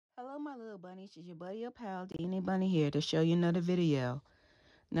my little bunnies, it's your buddy or pal, Danny Bunny here to show you another video.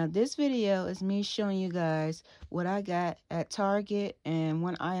 Now this video is me showing you guys what I got at Target and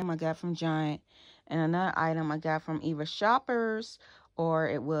one item I got from Giant and another item I got from either Shoppers or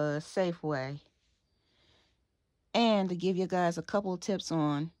it was Safeway. And to give you guys a couple of tips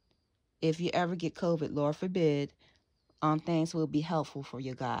on if you ever get COVID, Lord forbid, things will be helpful for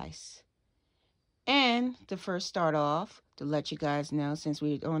you guys. And to first start off, to let you guys know, since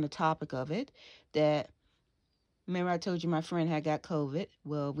we're on the topic of it, that remember I told you my friend had got COVID?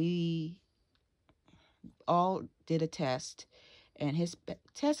 Well, we all did a test, and his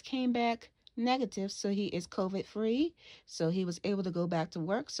test came back negative, so he is COVID free. So he was able to go back to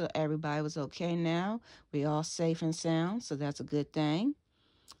work, so everybody was okay now. We all safe and sound, so that's a good thing.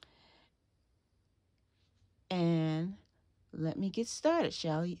 And let me get started,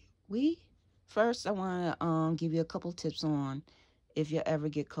 shall we? First, I want to give you a couple tips on if you ever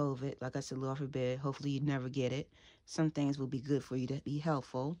get COVID. Like I said, Lord forbid, hopefully you never get it. Some things will be good for you to be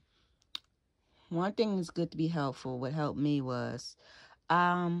helpful. One thing that's good to be helpful, what helped me was,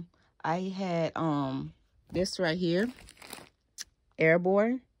 I had this right here,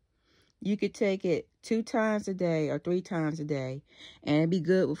 Airborne. You could take it 2 times a day or 3 times a day, and it'd be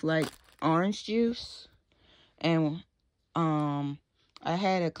good with like orange juice. And I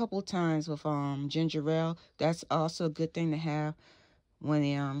had it a couple times with ginger ale. That's also a good thing to have when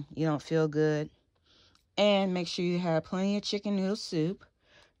you don't feel good. And make sure you have plenty of chicken noodle soup.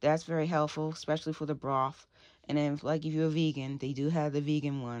 That's very helpful, especially for the broth. And then, like if you're a vegan, they do have the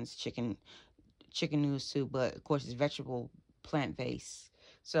vegan ones, chicken noodle soup, but of course it's vegetable, plant-based.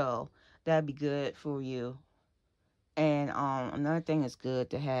 So that'd be good for you. And another thing that's good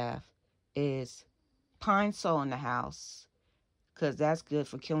to have is pine sol in the house, because that's good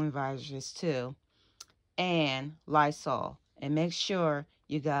for killing viruses too, and Lysol. And make sure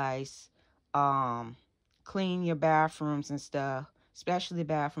you guys clean your bathrooms and stuff, especially the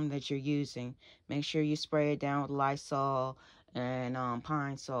bathroom that you're using. Make sure you spray it down with Lysol and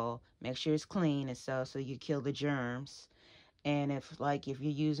pine sol. Make sure it's clean and stuff so you kill the germs. And if you're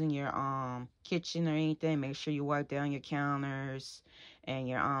using your kitchen or anything, make sure you wipe down your counters and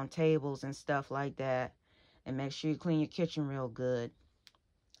your tables and stuff like that. And make sure you clean your kitchen real good.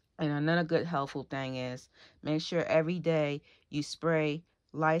 And another good helpful thing is make sure every day you spray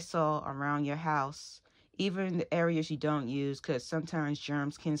Lysol around your house, even in the areas you don't use, because sometimes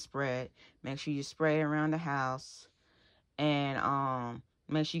germs can spread. Make sure you spray it around the house. And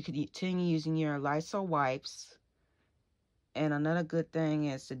make sure you continue using your Lysol wipes. And another good thing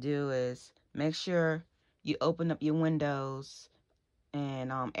is to do is make sure you open up your windows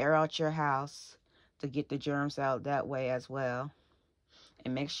and air out your house to get the germs out that way as well.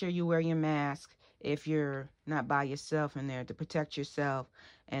 And make sure you wear your mask if you're not by yourself in there, to protect yourself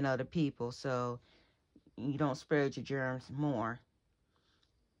and other people so you don't spread your germs more.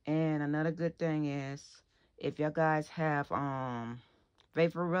 And another good thing is if y'all guys have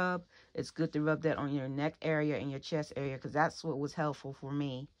vapor rub, it's good to rub that on your neck area and your chest area, because that's what was helpful for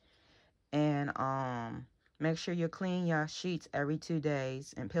me. And make sure you clean your sheets every 2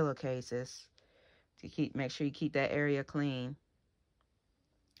 days and pillowcases to make sure you keep that area clean.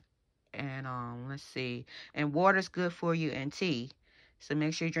 And let's see, and water's good for you, and tea. So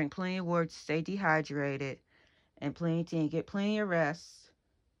make sure you drink plenty of water to stay dehydrated, and plenty of tea, and get plenty of rest.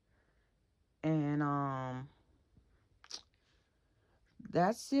 And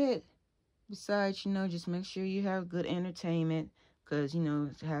that's it. Besides, just make sure you have good entertainment, because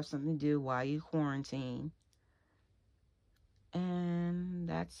to have something to do while you quarantine. And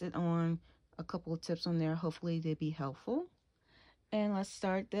that's it on a couple of tips on there. Hopefully they'll be helpful. And let's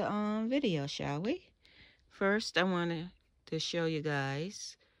start the video, shall we? First, I wanted to show you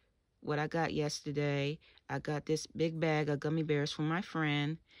guys what I got yesterday. I got this big bag of gummy bears from my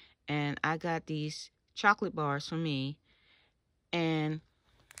friend, and I got these chocolate bars for me. And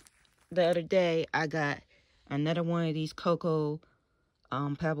the other day, I got another one of these Cocoa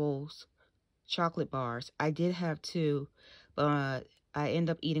Pebbles chocolate bars. I did have 2, but I ended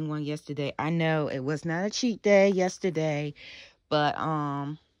up eating one yesterday. I know it was not a cheat day yesterday, but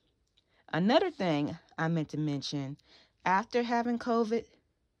another thing I meant to mention, after having COVID,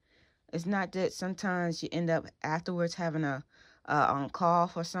 it's not that sometimes you end up afterwards having a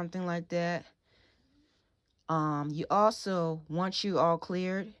cough or something like that. You also, once you all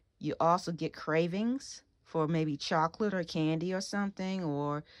cleared, you also get cravings for maybe chocolate or candy or something.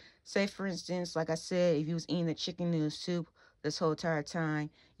 Or say, for instance, like I said, if you was eating the chicken noodle soup this whole entire time,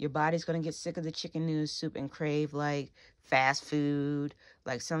 your body's going to get sick of the chicken noodle soup and crave like fast food,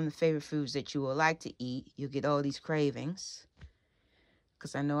 like some of the favorite foods that you would like to eat. You'll get all these cravings.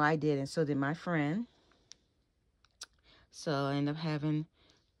 because I know I did, and so did my friend. So I ended up having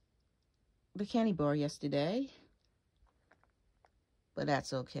the candy bar yesterday, but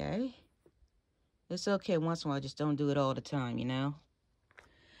that's okay. It's okay once in a while, just don't do it all the time, you know?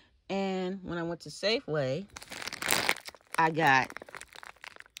 And when I went to Safeway, I got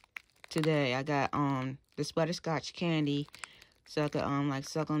this butterscotch candy, so I could like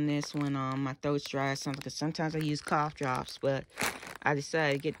suck on this when my throat's dry or something, because sometimes I use cough drops, but I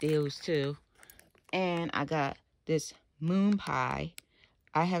decided to get those too. And I got this moon pie.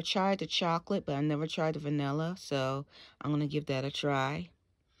 I have tried the chocolate, but I never tried the vanilla, so I'm gonna give that a try,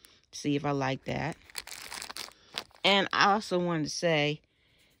 see if I like that. And I also wanted to say,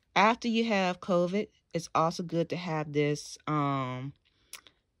 after you have COVID, it's also good to have this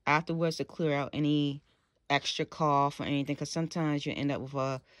afterwards to clear out any extra cough or anything, because sometimes you end up with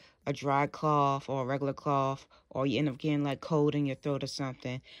a dry cough or a regular cough, or you end up getting like cold in your throat or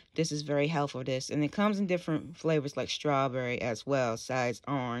something. This is very helpful, this, and it comes in different flavors like strawberry as well, besides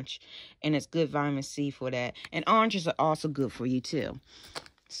orange, and it's good vitamin C for that, and oranges are also good for you too.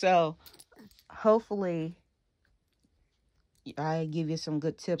 So hopefully I give you some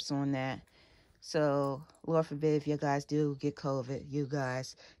good tips on that. So, Lord forbid, if you guys do get COVID, you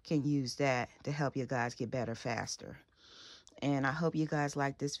guys can use that to help you guys get better faster. And I hope you guys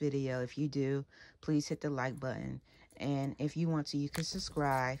like this video. If you do, please hit the like button. And if you want to, you can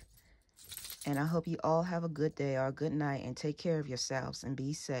subscribe. And I hope you all have a good day or a good night, and take care of yourselves and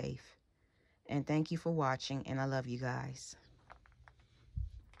be safe. And thank you for watching, and I love you guys.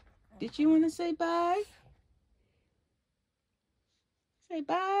 Did you want to say bye? Say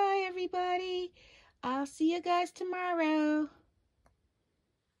bye, everybody. I'll see you guys tomorrow.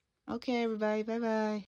 Okay, everybody. Bye-bye.